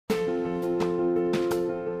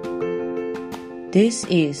This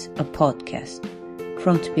is a podcast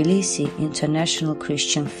from Tbilisi International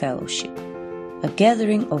Christian Fellowship, a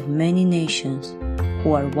gathering of many nations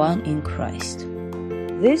who are one in Christ.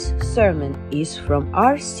 This sermon is from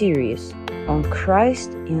our series on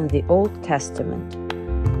Christ in the Old Testament.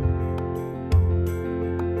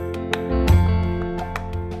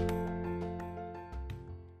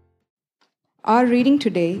 Our reading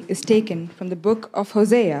today is taken from the book of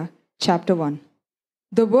Hosea, chapter 1.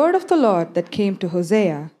 The word of the Lord that came to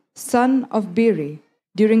Hosea, son of Beeri,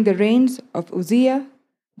 during the reigns of Uzziah,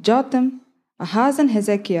 Jotham, Ahaz and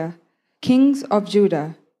Hezekiah, kings of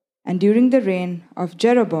Judah, and during the reign of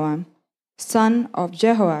Jeroboam, son of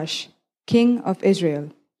Jehoash, king of Israel.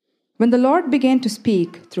 When the Lord began to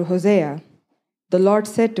speak through Hosea, the Lord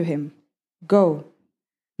said to him, "Go,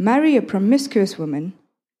 marry a promiscuous woman,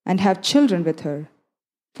 and have children with her,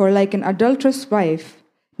 for like an adulterous wife,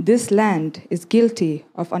 this land is guilty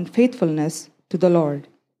of unfaithfulness to the Lord."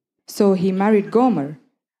 So he married Gomer,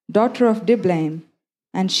 daughter of Diblaim,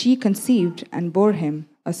 and she conceived and bore him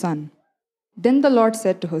a son. Then the Lord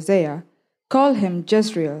said to Hosea, "Call him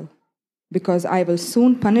Jezreel, because I will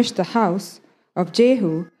soon punish the house of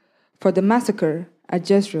Jehu for the massacre at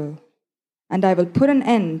Jezreel, and I will put an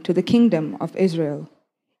end to the kingdom of Israel.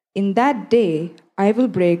 In that day I will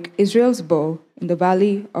break Israel's bow in the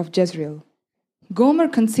valley of Jezreel." Gomer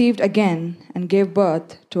conceived again and gave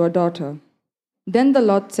birth to a daughter. Then the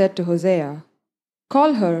Lord said to Hosea,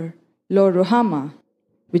 "Call her Lo-ruhamah,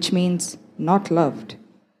 which means not loved,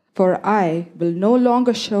 for I will no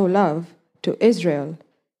longer show love to Israel,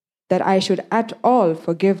 that I should at all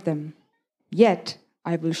forgive them. Yet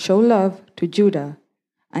I will show love to Judah,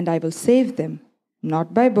 and I will save them,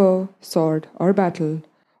 not by bow, sword, or battle,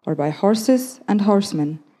 or by horses and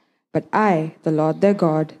horsemen, but I, the Lord their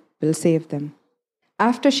God, will save them."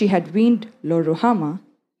 After she had weaned Lo-ruhamah,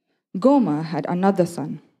 Gomer had another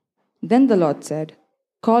son. Then the Lord said,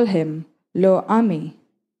 "Call him Lo-ammi,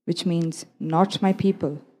 which means not my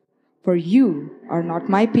people, for you are not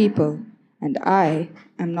my people, and I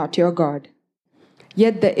am not your God.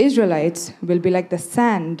 Yet the Israelites will be like the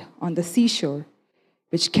sand on the seashore,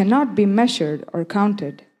 which cannot be measured or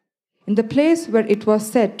counted. In the place where it was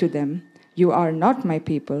said to them, 'You are not my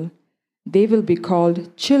people,' they will be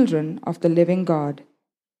called children of the living God.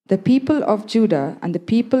 The people of Judah and the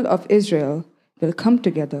people of Israel will come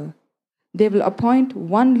together. They will appoint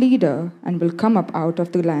one leader and will come up out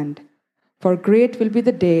of the land. For great will be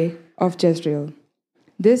the day of Jezreel."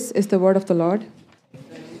 This is the word of the Lord.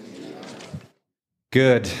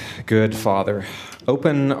 Good, Father.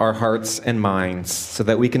 Open our hearts and minds so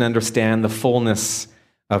that we can understand the fullness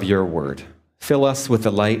of your word. Fill us with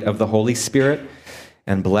the light of the Holy Spirit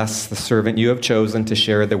and bless the servant you have chosen to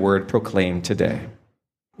share the word proclaimed today.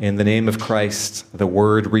 In the name of Christ, the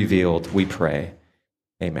word revealed, we pray.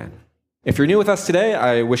 Amen. If you're new with us today,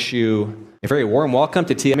 I wish you a very warm welcome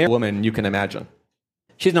to TMA, woman you can imagine.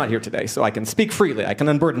 She's not here today, so I can speak freely. I can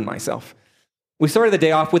unburden myself. We started the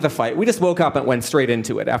day off with a fight. We just woke up and went straight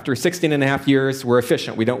into it. After 16 and a half years, we're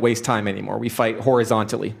efficient. We don't waste time anymore. We fight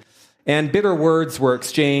horizontally. And bitter words were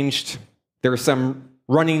exchanged. There are some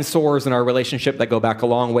running sores in our relationship that go back a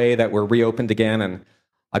long way that were reopened again. And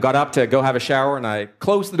I got up to go have a shower, and I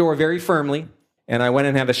closed the door very firmly. And I went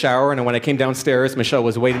and had a shower. And when I came downstairs, Michelle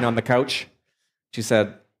was waiting on the couch. She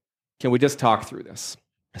said, "Can we just talk through this?"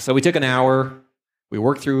 So we took an hour. We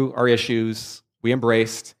worked through our issues. We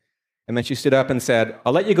embraced. And then she stood up and said,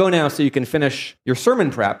 "I'll let you go now so you can finish your sermon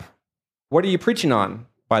prep. What are you preaching on,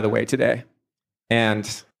 by the way, today?" And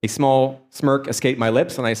a small smirk escaped my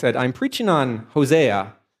lips, and I said, "I'm preaching on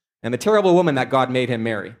Hosea and the terrible woman that God made him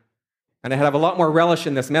marry." And I'd have a lot more relish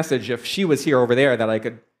in this message if she was here over there, that I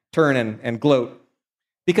could turn and gloat.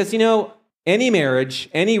 Because, any marriage,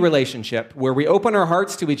 any relationship where we open our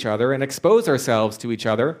hearts to each other and expose ourselves to each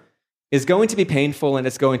other is going to be painful and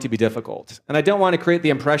it's going to be difficult. And I don't want to create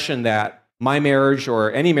the impression that my marriage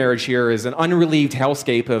or any marriage here is an unrelieved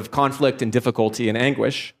hellscape of conflict and difficulty and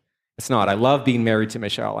anguish. It's not. I love being married to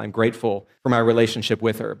Michelle. I'm grateful for my relationship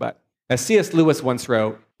with her. But as C.S. Lewis once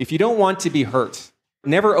wrote, if you don't want to be hurt,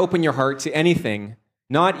 never open your heart to anything,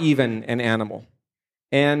 not even an animal.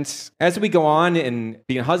 And as we go on in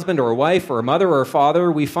being a husband or a wife or a mother or a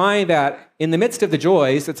father, we find that in the midst of the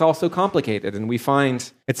joys, it's also complicated. And we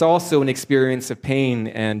find it's also an experience of pain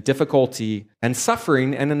and difficulty and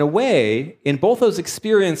suffering. And in a way, in both those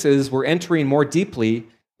experiences, we're entering more deeply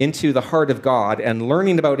into the heart of God and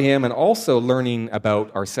learning about him and also learning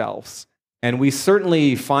about ourselves. And we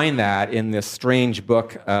certainly find that in this strange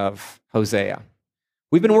book of Hosea.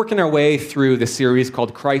 We've been working our way through this series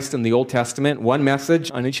called Christ in the Old Testament, one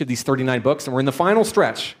message on each of these 39 books, and we're in the final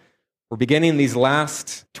stretch. We're beginning these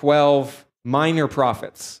last 12 minor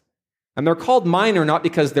prophets. And they're called minor not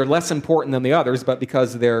because they're less important than the others, but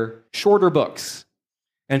because they're shorter books.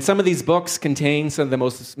 And some of these books contain some of the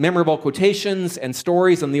most memorable quotations and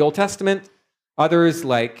stories in the Old Testament. Others,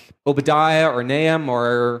 like Obadiah or Nahum,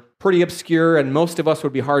 are pretty obscure, and most of us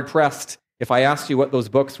would be hard-pressed if I asked you what those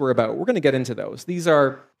books were about. We're going to get into those. These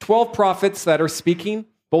are 12 prophets that are speaking,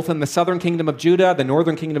 both in the southern kingdom of Judah, the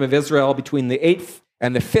northern kingdom of Israel, between the 8th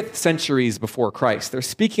and the 5th centuries before Christ. They're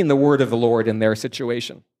speaking the word of the Lord in their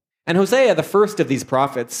situation. And Hosea, the first of these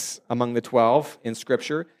prophets among the 12 in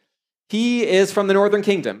Scripture, he is from the northern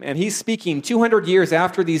kingdom, and he's speaking 200 years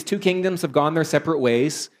after these two kingdoms have gone their separate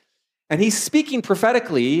ways, and he's speaking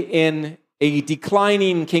prophetically in a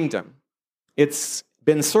declining kingdom. It's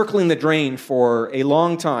been circling the drain for a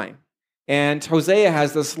long time, and Hosea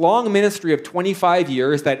has this long ministry of 25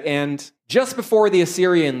 years that end just before the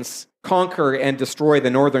Assyrians conquer and destroy the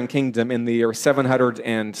northern kingdom in the year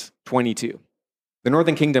 722. The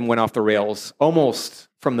northern kingdom went off the rails almost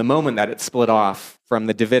from the moment that it split off from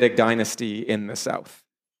the Davidic dynasty in the south.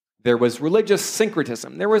 There was religious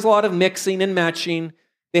syncretism. There was a lot of mixing and matching.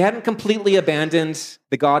 They hadn't completely abandoned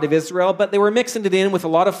the God of Israel, but they were mixing it in with a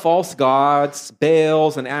lot of false gods,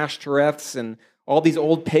 Baals and Ashtoreths, and all these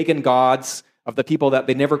old pagan gods of the people that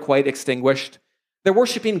they never quite extinguished. They're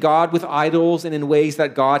worshiping God with idols and in ways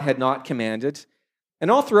that God had not commanded.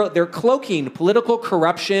 And all throughout, they're cloaking political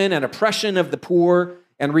corruption and oppression of the poor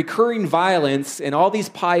and recurring violence in all these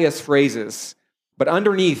pious phrases. But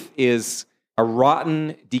underneath is a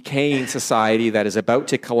rotten, decaying society that is about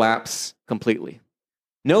to collapse completely.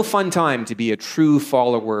 No fun time to be a true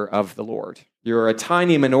follower of the Lord. You're a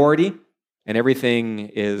tiny minority, and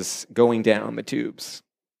everything is going down the tubes.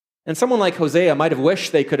 And someone like Hosea might have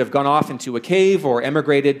wished they could have gone off into a cave or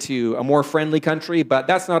emigrated to a more friendly country, but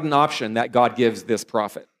that's not an option that God gives this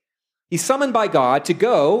prophet. He's summoned by God to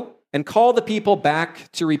go and call the people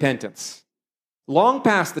back to repentance. Long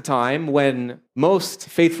past the time when most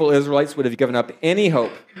faithful Israelites would have given up any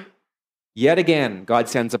hope, yet again, God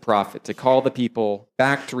sends a prophet to call the people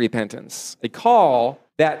back to repentance, a call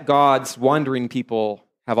that God's wandering people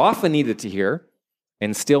have often needed to hear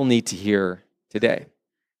and still need to hear today.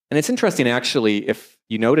 And it's interesting, actually, if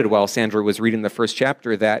you noted while Sandra was reading the first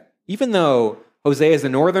chapter, that even though Hosea is a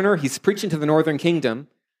northerner, he's preaching to the northern kingdom,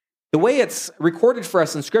 the way it's recorded for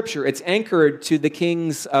us in Scripture, it's anchored to the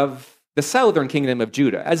kings of the southern kingdom of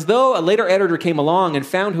Judah, as though a later editor came along and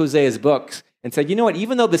found Hosea's books and said, you know what,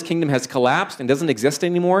 even though this kingdom has collapsed and doesn't exist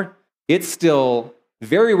anymore, it's still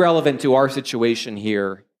very relevant to our situation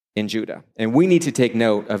here in Judah. And we need to take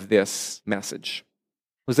note of this message.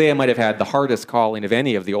 Hosea might have had the hardest calling of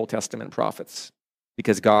any of the Old Testament prophets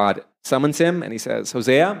because God summons him and he says,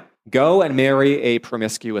 Hosea, go and marry a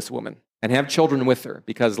promiscuous woman and have children with her,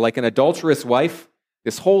 because like an adulterous wife,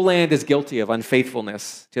 this whole land is guilty of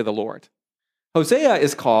unfaithfulness to the Lord. Hosea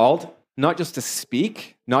is called not just to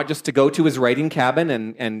speak, not just to go to his writing cabin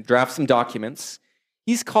and draft some documents.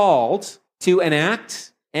 He's called to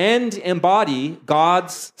enact and embody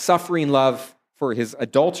God's suffering love for his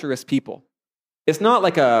adulterous people. It's not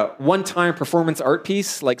like a one-time performance art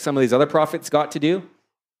piece like some of these other prophets got to do,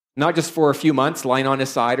 not just for a few months lying on his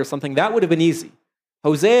side or something. That would have been easy.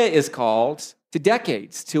 Hosea is called to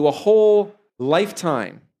decades, to a whole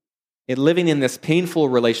lifetime in living in this painful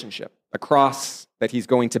relationship, a cross that he's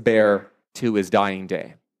going to bear to his dying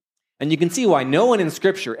day. And you can see why no one in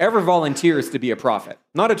Scripture ever volunteers to be a prophet.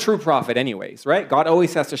 Not a true prophet anyways, right? God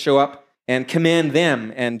always has to show up and command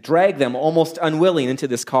them and drag them almost unwilling into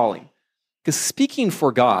this calling. Because speaking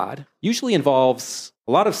for God usually involves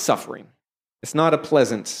a lot of suffering. It's not a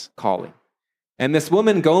pleasant calling. And this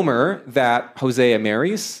woman, Gomer, that Hosea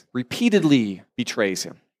marries, repeatedly betrays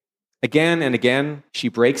him. Again and again, she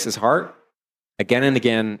breaks his heart. Again and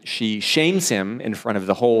again, she shames him in front of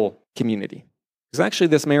the whole community. Because actually,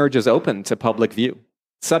 this marriage is open to public view,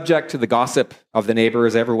 subject to the gossip of the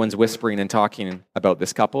neighbors. Everyone's whispering and talking about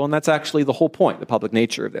this couple, and that's actually the whole point, the public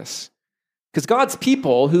nature of this. Because God's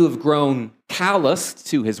people who have grown calloused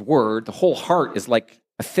to his word, the whole heart is like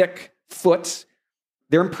a thick foot.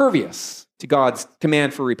 They're impervious to God's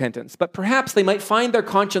command for repentance. But perhaps they might find their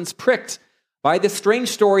conscience pricked by this strange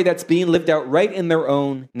story that's being lived out right in their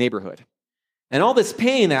own neighborhood. And all this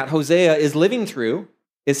pain that Hosea is living through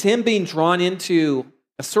is him being drawn into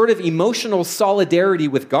a sort of emotional solidarity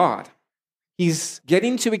with God. He's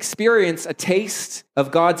getting to experience a taste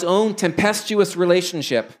of God's own tempestuous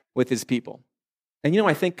relationship with his people. And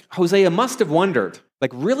I think Hosea must have wondered,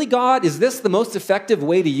 like, really, God, is this the most effective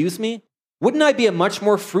way to use me? Wouldn't I be a much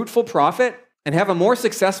more fruitful prophet and have a more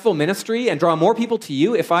successful ministry and draw more people to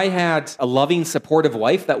you if I had a loving, supportive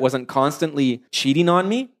wife that wasn't constantly cheating on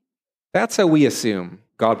me? That's how we assume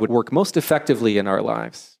God would work most effectively in our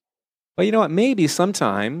lives. But you know what? Maybe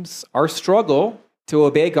sometimes our struggle to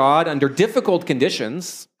obey God under difficult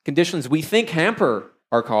conditions we think hamper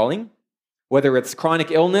our calling, whether it's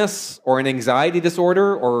chronic illness or an anxiety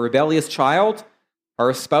disorder or a rebellious child or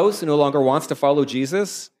a spouse who no longer wants to follow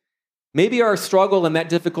Jesus, maybe our struggle in that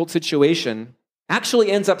difficult situation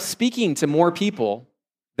actually ends up speaking to more people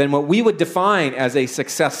than what we would define as a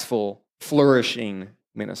successful, flourishing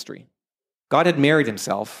ministry. God had married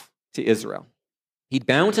himself to Israel. He'd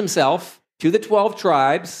bound himself to the 12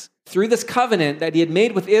 tribes through this covenant that he had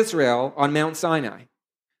made with Israel on Mount Sinai.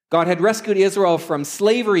 God had rescued Israel from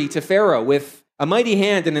slavery to Pharaoh with a mighty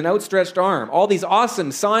hand and an outstretched arm, all these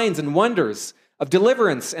awesome signs and wonders of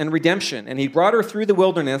deliverance and redemption. And he brought her through the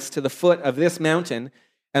wilderness to the foot of this mountain.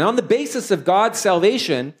 And on the basis of God's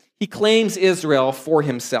salvation, he claims Israel for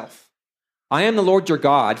himself. I am the Lord your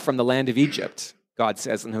God from the land of Egypt, God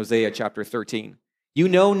says in Hosea chapter 13. You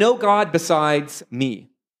know no God besides me,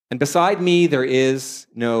 and beside me there is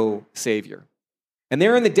no Savior. And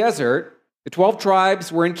there in the desert, the 12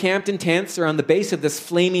 tribes were encamped in tents around the base of this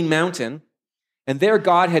flaming mountain, and there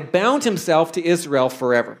God had bound himself to Israel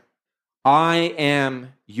forever. I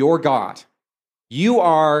am your God. You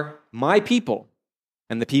are my people.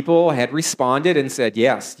 And the people had responded and said,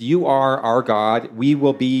 yes, you are our God. We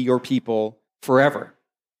will be your people forever.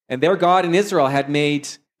 And their God in Israel had made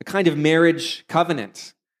a kind of marriage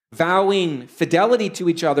covenant, vowing fidelity to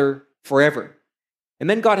each other forever. And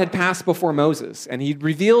then God had passed before Moses, and he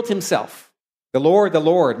revealed himself, the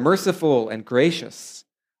Lord, merciful and gracious,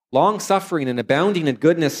 long-suffering and abounding in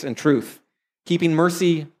goodness and truth, keeping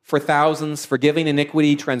mercy for thousands, forgiving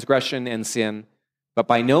iniquity, transgression, and sin, but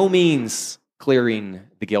by no means clearing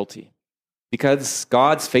the guilty. Because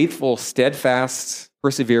God's faithful, steadfast,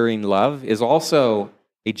 persevering love is also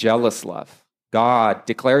a jealous love. God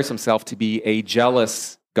declares himself to be a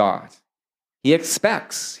jealous God. He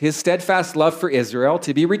expects his steadfast love for Israel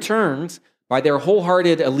to be returned by their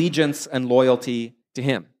wholehearted allegiance and loyalty to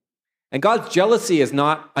him. And God's jealousy is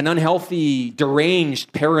not an unhealthy,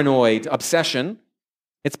 deranged, paranoid obsession.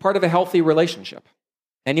 It's part of a healthy relationship.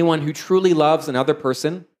 Anyone who truly loves another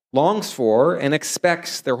person longs for and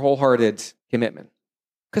expects their wholehearted commitment.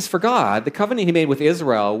 Because for God, the covenant he made with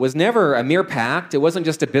Israel was never a mere pact. It wasn't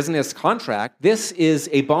just a business contract. This is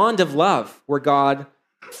a bond of love where God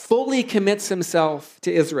fully commits himself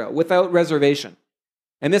to Israel without reservation.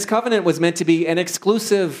 And this covenant was meant to be an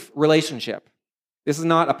exclusive relationship. This is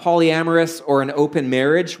not a polyamorous or an open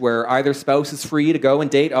marriage where either spouse is free to go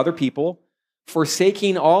and date other people.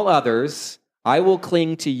 Forsaking all others, I will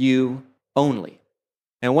cling to you only.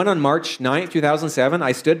 And when on March 9th, 2007,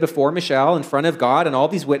 I stood before Michelle in front of God and all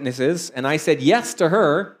these witnesses, and I said yes to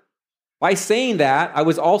her, by saying that, I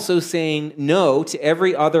was also saying no to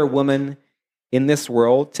every other woman in this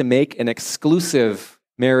world to make an exclusive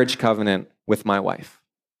marriage covenant with my wife.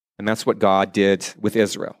 And that's what God did with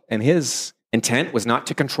Israel. And his intent was not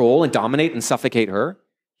to control and dominate and suffocate her.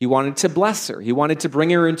 He wanted to bless her. He wanted to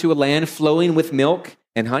bring her into a land flowing with milk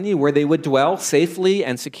and honey where they would dwell safely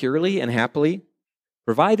and securely and happily,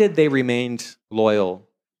 provided they remained loyal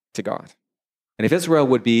to God. And if Israel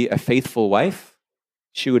would be a faithful wife,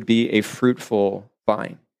 she would be a fruitful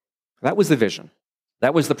vine. That was the vision.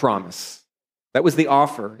 That was the promise. That was the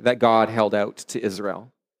offer that God held out to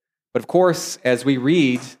Israel. But of course, as we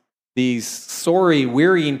read these sorry,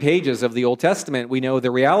 wearying pages of the Old Testament, we know the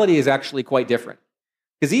reality is actually quite different.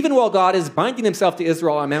 Because even while God is binding himself to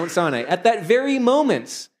Israel on Mount Sinai, at that very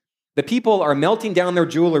moment, the people are melting down their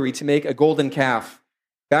jewelry to make a golden calf,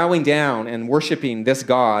 bowing down and worshiping this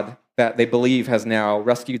God that they believe has now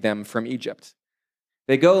rescued them from Egypt.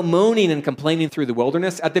 They go moaning and complaining through the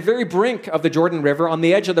wilderness. At the very brink of the Jordan River, on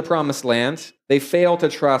the edge of the promised land, they fail to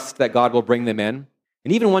trust that God will bring them in.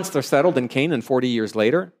 And even once they're settled in Canaan 40 years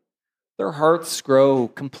later, their hearts grow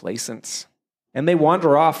complacent, and they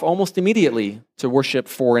wander off almost immediately to worship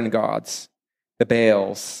foreign gods, the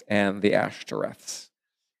Baals and the Ashtoreths.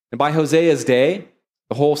 And by Hosea's day,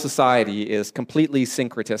 the whole society is completely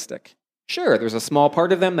syncretistic. Sure, there's a small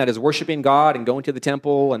part of them that is worshiping God and going to the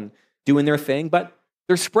temple and doing their thing, but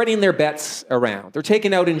they're spreading their bets around. They're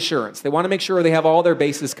taking out insurance. They want to make sure they have all their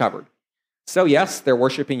bases covered. So yes, they're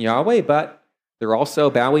worshiping Yahweh, but they're also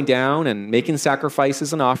bowing down and making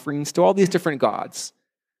sacrifices and offerings to all these different gods.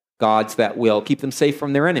 Gods that will keep them safe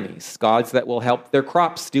from their enemies. Gods that will help their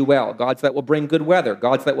crops do well. Gods that will bring good weather.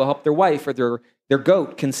 Gods that will help their wife or their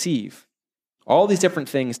goat conceive. All these different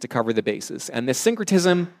things to cover the bases. And this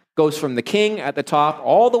syncretism goes from the king at the top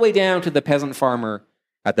all the way down to the peasant farmer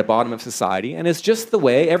at the bottom of society, and it's just the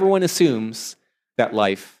way everyone assumes that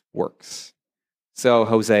life works. So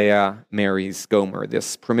Hosea marries Gomer,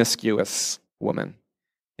 this promiscuous woman,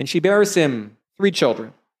 and she bears him 3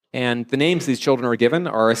 children. And the names these children are given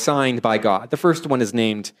are assigned by God. The first one is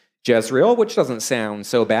named Jezreel, which doesn't sound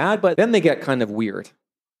so bad, but then they get kind of weird.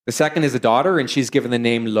 The second is a daughter, and she's given the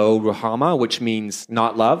name Lo Ruhamah, which means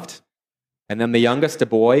not loved. And then the youngest, a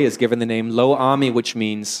boy, is given the name Lo Ami, which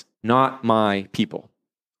means not my people.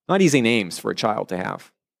 Not easy names for a child to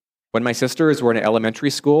have. When my sisters were in elementary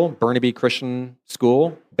school, Burnaby Christian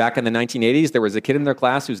School, back in the 1980s, there was a kid in their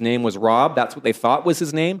class whose name was Rob. That's what they thought was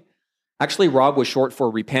his name. Actually, Rob was short for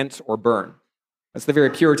repent or burn. That's the very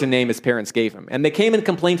Puritan name his parents gave him. And they came and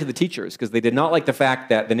complained to the teachers because they did not like the fact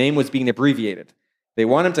that the name was being abbreviated. They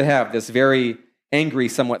wanted him to have this very angry,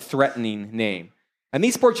 somewhat threatening name. And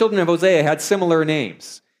these poor children of Hosea had similar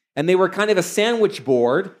names. And they were kind of a sandwich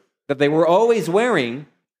board that they were always wearing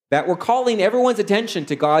that were calling everyone's attention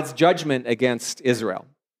to God's judgment against Israel.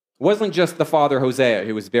 It wasn't just the father Hosea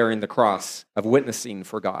who was bearing the cross of witnessing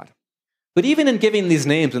for God. But even in giving these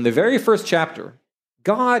names in the very first chapter,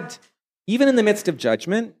 God, even in the midst of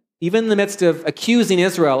judgment, even in the midst of accusing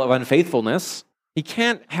Israel of unfaithfulness, he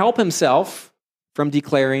can't help himself from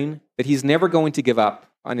declaring that he's never going to give up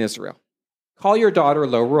on Israel. Call your daughter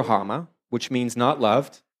Lo Ruhamah, which means not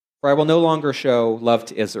loved, for I will no longer show love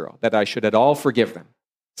to Israel, that I should at all forgive them.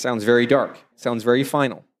 Sounds very dark. Sounds very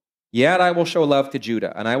final. Yet I will show love to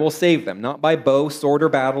Judah, and I will save them, not by bow, sword, or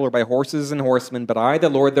battle, or by horses and horsemen, but I, the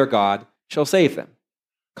Lord their God, shall save them.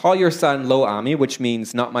 Call your son Lo Ami, which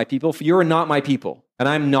means not my people, for you are not my people, and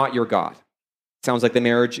I'm not your God. Sounds like the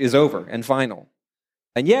marriage is over and final.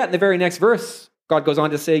 And yet, in the very next verse, God goes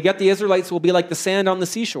on to say, yet the Israelites will be like the sand on the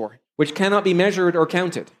seashore, which cannot be measured or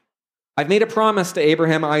counted. I've made a promise to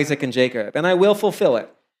Abraham, Isaac, and Jacob, and I will fulfill it.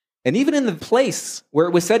 And even in the place where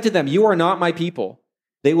it was said to them, you are not my people,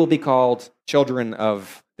 they will be called children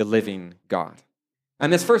of the living God.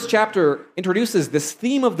 And this first chapter introduces this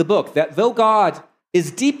theme of the book, that though God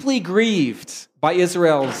is deeply grieved by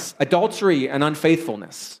Israel's adultery and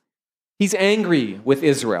unfaithfulness, he's angry with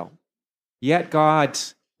Israel, yet God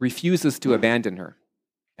refuses to abandon her.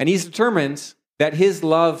 And he's determined that his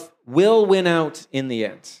love will win out in the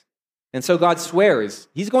end. And so God swears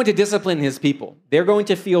he's going to discipline his people. They're going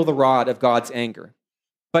to feel the rod of God's anger.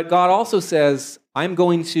 But God also says, I'm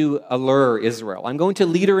going to allure Israel. I'm going to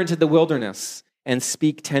lead her into the wilderness and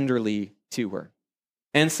speak tenderly to her.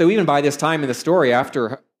 And so even by this time in the story,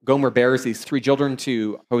 after Gomer bears these 3 children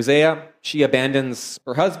to Hosea, she abandons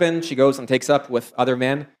her husband. She goes and takes up with other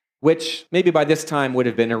men, which maybe by this time would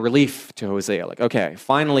have been a relief to Hosea. Like, okay,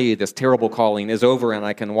 finally this terrible calling is over and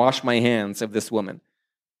I can wash my hands of this woman.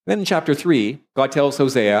 Then in chapter 3, God tells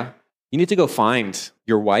Hosea, you need to go find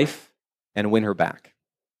your wife and win her back.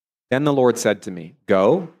 Then the Lord said to me,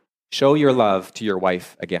 go, show your love to your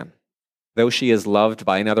wife again, though she is loved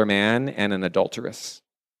by another man and an adulteress.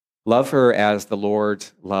 Love her as the Lord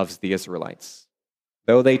loves the Israelites,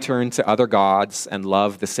 though they turn to other gods and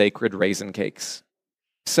love the sacred raisin cakes.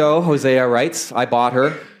 So Hosea writes, I bought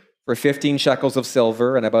her for 15 shekels of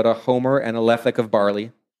silver and about a homer and a lethek of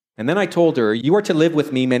barley. And then I told her, you are to live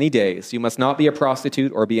with me many days. You must not be a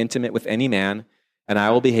prostitute or be intimate with any man, and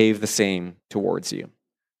I will behave the same towards you.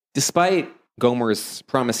 Despite Gomer's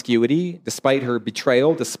promiscuity, despite her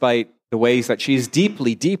betrayal, despite the ways that she's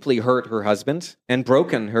deeply, deeply hurt her husband and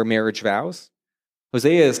broken her marriage vows,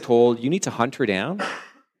 Hosea is told, you need to hunt her down,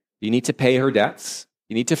 you need to pay her debts,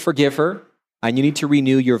 you need to forgive her, and you need to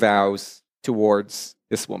renew your vows towards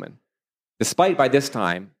this woman, despite by this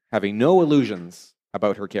time having no illusions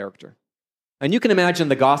about her character. And you can imagine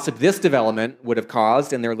the gossip this development would have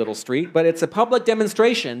caused in their little street, but it's a public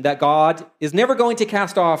demonstration that God is never going to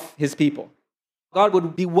cast off his people. God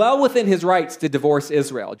would be well within his rights to divorce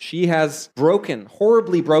Israel. She has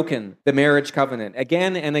horribly broken the marriage covenant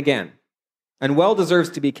again and again, and well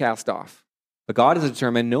deserves to be cast off. But God has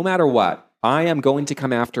determined, no matter what, I am going to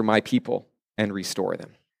come after my people and restore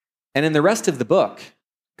them. And in the rest of the book,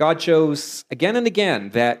 God shows again and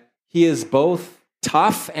again that he is both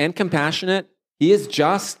tough and compassionate. He is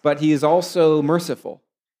just, but he is also merciful.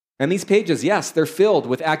 And these pages, yes, they're filled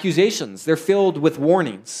with accusations. They're filled with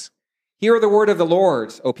warnings. Hear the word of the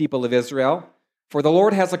Lord, O people of Israel, for the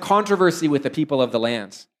Lord has a controversy with the people of the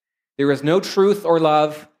land. There is no truth or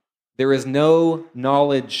love. There is no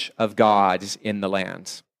knowledge of God in the land.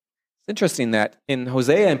 It's interesting that in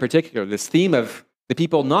Hosea in particular, this theme of the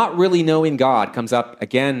people not really knowing God comes up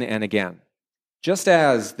again and again. Just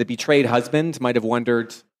as the betrayed husband might have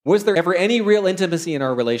wondered, was there ever any real intimacy in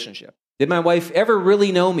our relationship? Did my wife ever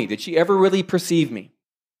really know me? Did she ever really perceive me?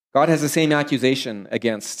 God has the same accusation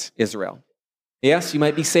against Israel. Yes, you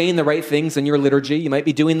might be saying the right things in your liturgy. You might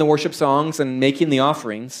be doing the worship songs and making the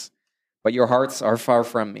offerings, but your hearts are far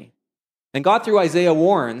from me. And God, through Isaiah,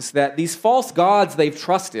 warns that these false gods they've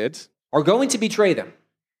trusted are going to betray them.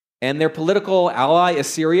 And their political ally,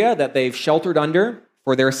 Assyria, that they've sheltered under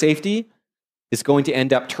for their safety, is going to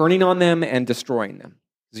end up turning on them and destroying them.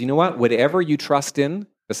 Because you know what? Whatever you trust in,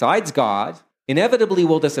 besides God, inevitably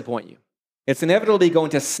will disappoint you. It's inevitably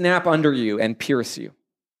going to snap under you and pierce you.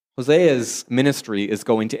 Hosea's ministry is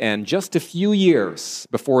going to end just a few years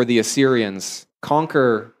before the Assyrians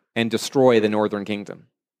conquer and destroy the northern kingdom.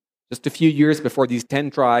 Just a few years before these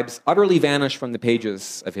 10 tribes utterly vanish from the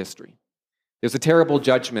pages of history. There's a terrible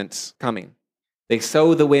judgment coming. They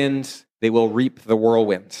sow the wind, they will reap the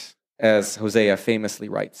whirlwind, as Hosea famously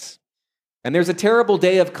writes. And there's a terrible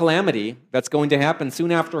day of calamity that's going to happen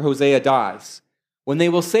soon after Hosea dies, when they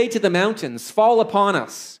will say to the mountains, "Fall upon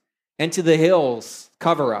us," and to the hills,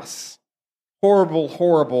 "Cover us." Horrible,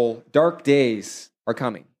 horrible, dark days are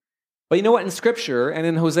coming. But you know what? In Scripture and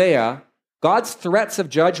in Hosea, God's threats of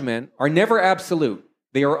judgment are never absolute.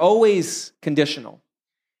 They are always conditional.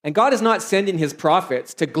 And God is not sending his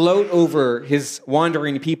prophets to gloat over his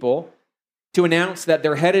wandering people, to announce that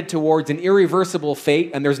they're headed towards an irreversible fate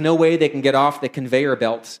and there's no way they can get off the conveyor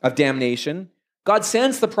belt of damnation. God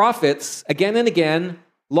sends the prophets again and again,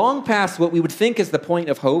 long past what we would think is the point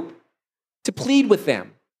of hope, to plead with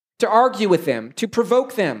them, to argue with them, to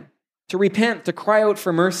provoke them, to repent, to cry out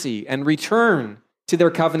for mercy and return to their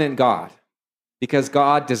covenant God, because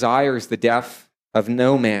God desires the death of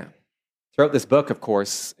no man. Throughout this book, of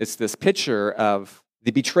course, it's this picture of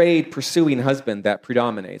the betrayed, pursuing husband that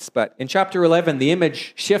predominates. But in chapter 11, the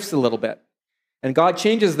image shifts a little bit. And God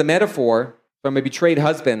changes the metaphor from a betrayed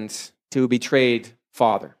husband to a betrayed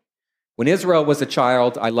father. When Israel was a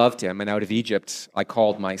child, I loved him, and out of Egypt I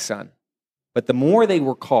called my son. But the more they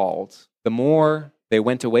were called, the more they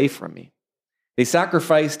went away from me. They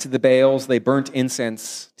sacrificed to the Baals, they burnt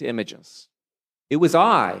incense to images. It was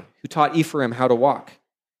I who taught Ephraim how to walk,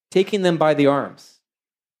 taking them by the arms.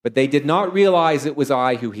 But they did not realize it was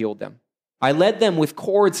I who healed them. I led them with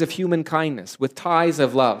cords of human kindness, with ties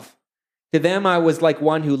of love. To them I was like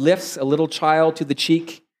one who lifts a little child to the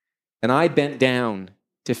cheek, and I bent down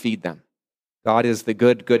to feed them. God is the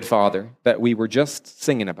good, good Father that we were just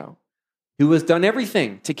singing about, who has done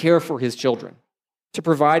everything to care for his children, to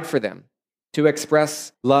provide for them, to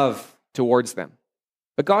express love towards them.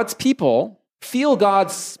 But God's people feel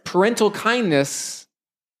God's parental kindness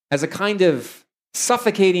as a kind of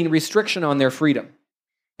suffocating restriction on their freedom.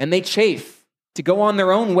 And they chafe to go on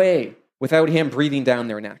their own way without him breathing down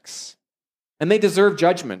their necks. And they deserve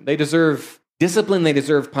judgment. They deserve discipline. They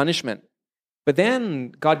deserve punishment. But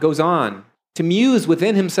then God goes on to muse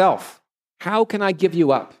within himself. How can I give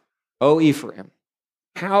you up, O Ephraim?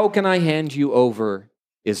 How can I hand you over,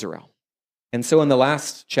 Israel? And so in the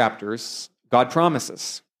last chapters, God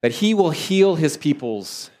promises that he will heal his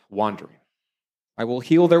people's wandering. I will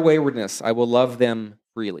heal their waywardness. I will love them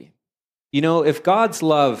freely. You know, if God's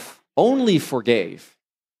love only forgave,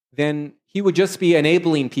 then he would just be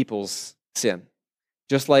enabling people's sin.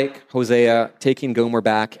 Just like Hosea taking Gomer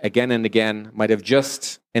back again and again might have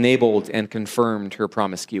just enabled and confirmed her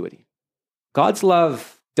promiscuity. God's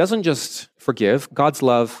love doesn't just forgive, God's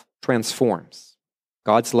love transforms.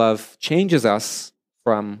 God's love changes us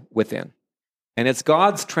from within. And it's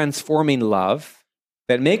God's transforming love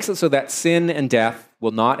that makes it so that sin and death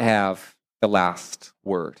will not have the last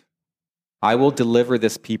word. I will deliver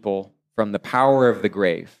this people from the power of the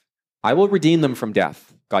grave. I will redeem them from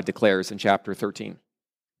death, God declares in chapter 13.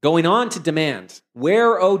 Going on to demand,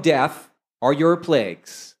 where, O death, are your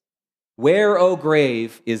plagues? Where, O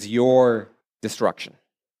grave, is your destruction?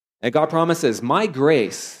 And God promises, my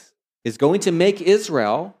grace is going to make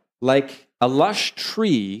Israel like a lush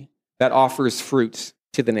tree that offers fruit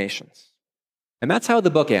to the nations. And that's how the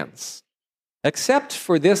book ends. Except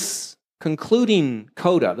for this concluding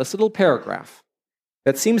coda, this little paragraph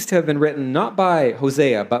that seems to have been written not by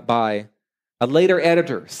Hosea, but by a later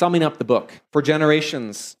editor summing up the book for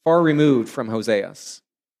generations far removed from Hosea's.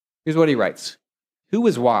 Here's what he writes. Who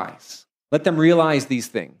is wise? Let them realize these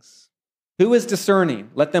things. Who is discerning?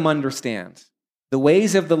 Let them understand. The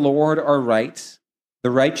ways of the Lord are right. The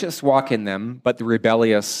righteous walk in them, but the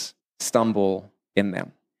rebellious stumble in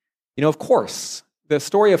them. You know, of course, the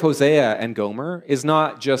story of Hosea and Gomer is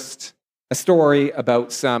not just a story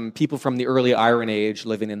about some people from the early Iron Age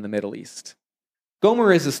living in the Middle East.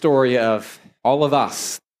 Gomer is a story of all of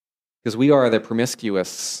us, because we are the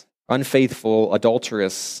promiscuous, unfaithful,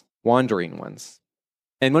 adulterous, wandering ones.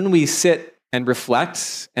 And when we sit and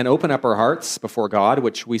reflect and open up our hearts before God,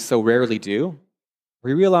 which we so rarely do,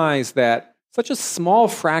 we realize that such a small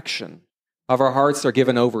fraction of our hearts are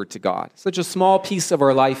given over to God. Such a small piece of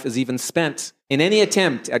our life is even spent in any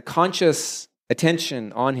attempt at conscious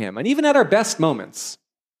attention on Him. And even at our best moments,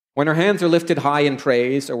 when our hands are lifted high in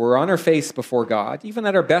praise or we're on our face before God, even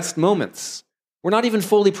at our best moments, we're not even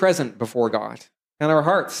fully present before God. And our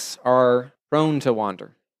hearts are prone to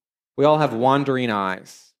wander. We all have wandering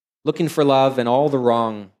eyes, looking for love in all the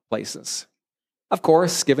wrong places. Of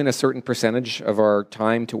course, giving a certain percentage of our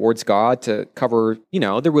time towards God to cover,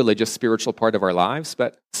 the religious, spiritual part of our lives,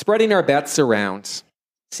 but spreading our bets around,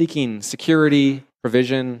 seeking security,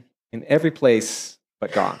 provision in every place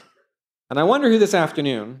but God. And I wonder who this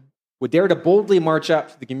afternoon would dare to boldly march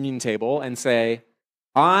up to the communion table and say,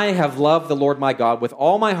 I have loved the Lord my God with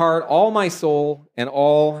all my heart, all my soul, and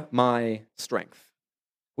all my strength.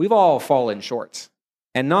 We've all fallen short,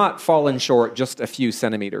 and not fallen short just a few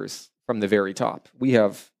centimeters from the very top. We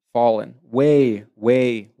have fallen way,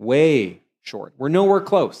 way, way short. We're nowhere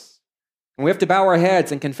close. And we have to bow our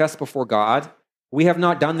heads and confess before God, we have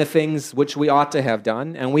not done the things which we ought to have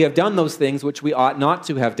done, and we have done those things which we ought not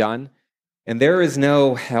to have done, and there is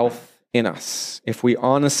no health in us if we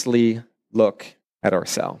honestly look at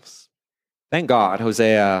ourselves. Thank God,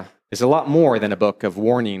 Hosea is a lot more than a book of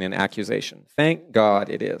warning and accusation. Thank God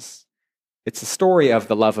it is. It's a story of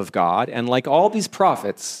the love of God, and like all these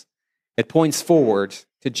prophets, it points forward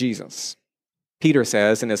to Jesus. Peter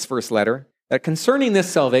says in his first letter that concerning this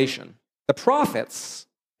salvation, the prophets,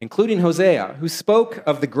 including Hosea, who spoke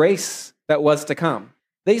of the grace that was to come,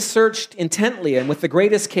 they searched intently and with the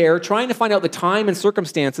greatest care, trying to find out the time and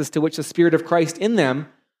circumstances to which the Spirit of Christ in them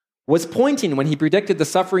was pointing when he predicted the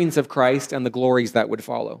sufferings of Christ and the glories that would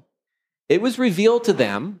follow. It was revealed to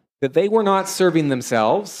them that they were not serving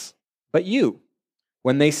themselves, but you,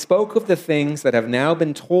 when they spoke of the things that have now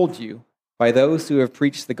been told you by those who have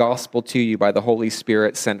preached the gospel to you by the Holy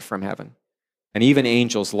Spirit sent from heaven. And even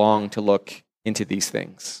angels long to look into these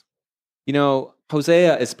things.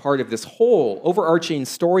 Hosea is part of this whole overarching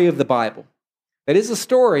story of the Bible that is a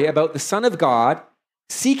story about the Son of God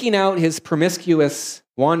seeking out his promiscuous,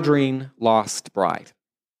 wandering, lost bride.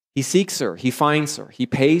 He seeks her, he finds her, he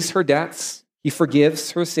pays her debts, he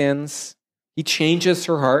forgives her sins, he changes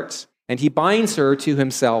her heart, and he binds her to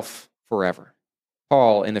himself forever.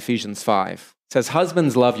 Paul in Ephesians 5 says,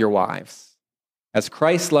 husbands, love your wives, as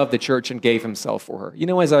Christ loved the church and gave himself for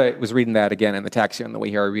her. As I was reading that again in the taxi on the way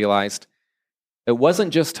here, I realized it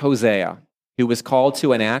wasn't just Hosea who was called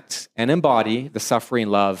to enact and embody the suffering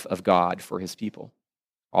love of God for his people.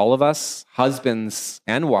 All of us, husbands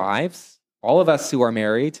and wives, all of us who are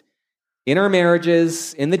married, in our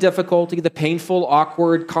marriages, in the difficulty, the painful,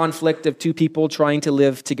 awkward conflict of two people trying to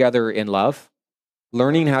live together in love,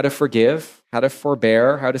 learning how to forgive, how to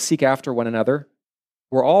forbear, how to seek after one another,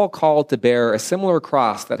 we're all called to bear a similar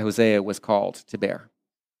cross that Hosea was called to bear.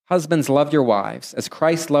 Husbands, love your wives, as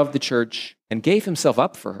Christ loved the church and gave himself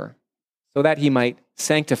up for her, so that he might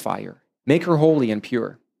sanctify her, make her holy and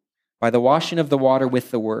pure, by the washing of the water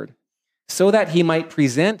with the word, so that he might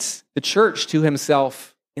present the church to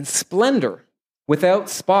himself in splendor, without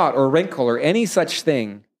spot or wrinkle or any such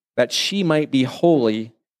thing, that she might be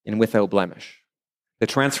holy and without blemish. The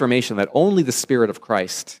transformation that only the Spirit of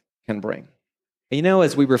Christ can bring. And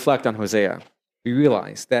as we reflect on Hosea, we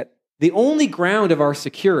realize that the only ground of our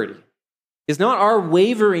security is not our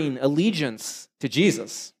wavering allegiance to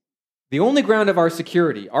Jesus. The only ground of our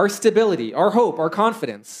security, our stability, our hope, our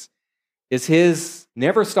confidence is his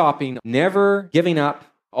never stopping, never giving up,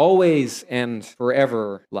 always and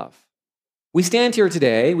forever love. We sit here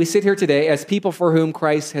today as people for whom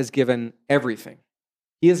Christ has given everything.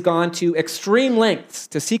 He has gone to extreme lengths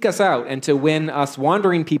to seek us out and to win us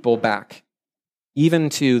wandering people back, even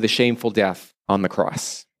to the shameful death on the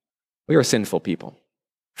cross. We are sinful people,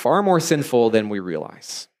 far more sinful than we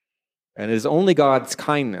realize. And it is only God's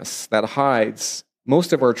kindness that hides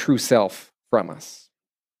most of our true self from us.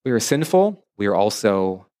 We are sinful. We are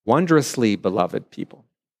also wondrously beloved people.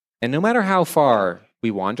 And no matter how far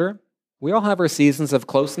we wander, we all have our seasons of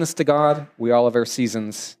closeness to God. We all have our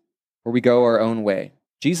seasons where we go our own way.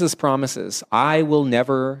 Jesus promises, I will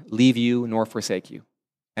never leave you nor forsake you.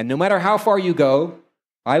 And no matter how far you go,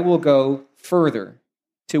 I will go further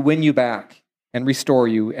to win you back and restore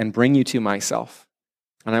you and bring you to myself.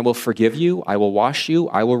 And I will forgive you, I will wash you,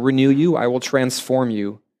 I will renew you, I will transform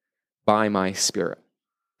you by my Spirit.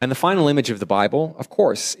 And the final image of the Bible, of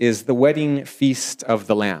course, is the wedding feast of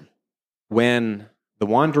the Lamb, when the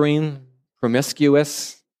wandering,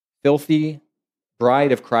 promiscuous, filthy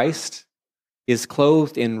bride of Christ is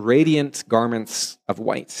clothed in radiant garments of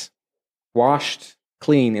white, washed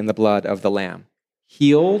clean in the blood of the Lamb,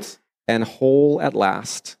 healed and whole at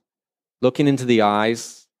last, looking into the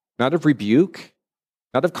eyes, not of rebuke,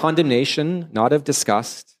 not of condemnation, not of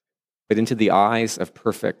disgust, but into the eyes of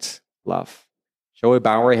perfect love. Shall we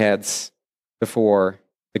bow our heads before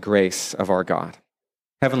the grace of our God?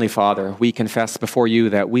 Heavenly Father, we confess before you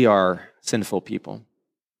that we are sinful people,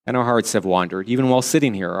 and our hearts have wandered. Even while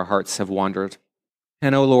sitting here, our hearts have wandered.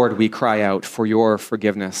 And, O Lord, we cry out for your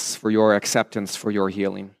forgiveness, for your acceptance, for your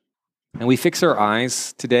healing. And we fix our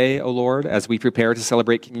eyes today, O Lord, as we prepare to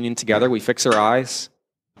celebrate communion together, we fix our eyes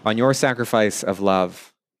on your sacrifice of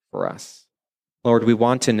love for us. Lord, we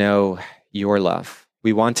want to know your love.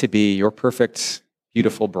 We want to be your perfect,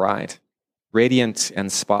 beautiful bride, radiant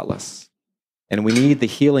and spotless. And we need the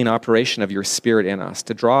healing operation of your Spirit in us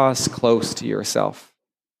to draw us close to yourself.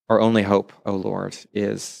 Our only hope, O Lord,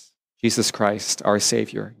 is Jesus Christ, our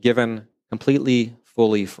Savior, given completely,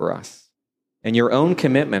 fully for us. And your own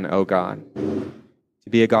commitment, O God, to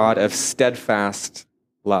be a God of steadfast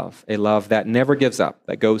love, a love that never gives up,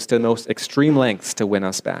 that goes to the most extreme lengths to win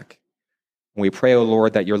us back. And we pray, O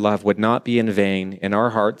Lord, that your love would not be in vain in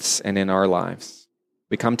our hearts and in our lives.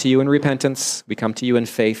 We come to you in repentance, we come to you in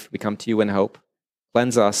faith, we come to you in hope.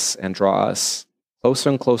 Cleanse us and draw us closer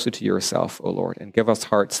and closer to yourself, O Lord, and give us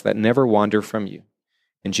hearts that never wander from you.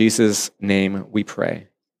 In Jesus' name we pray.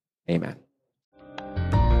 Amen.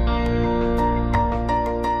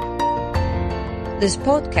 This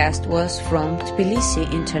podcast was from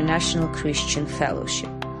Tbilisi International Christian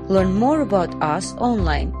Fellowship. Learn more about us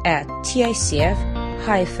online at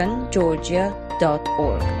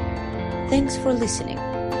ticf-georgia.org. Thanks for listening.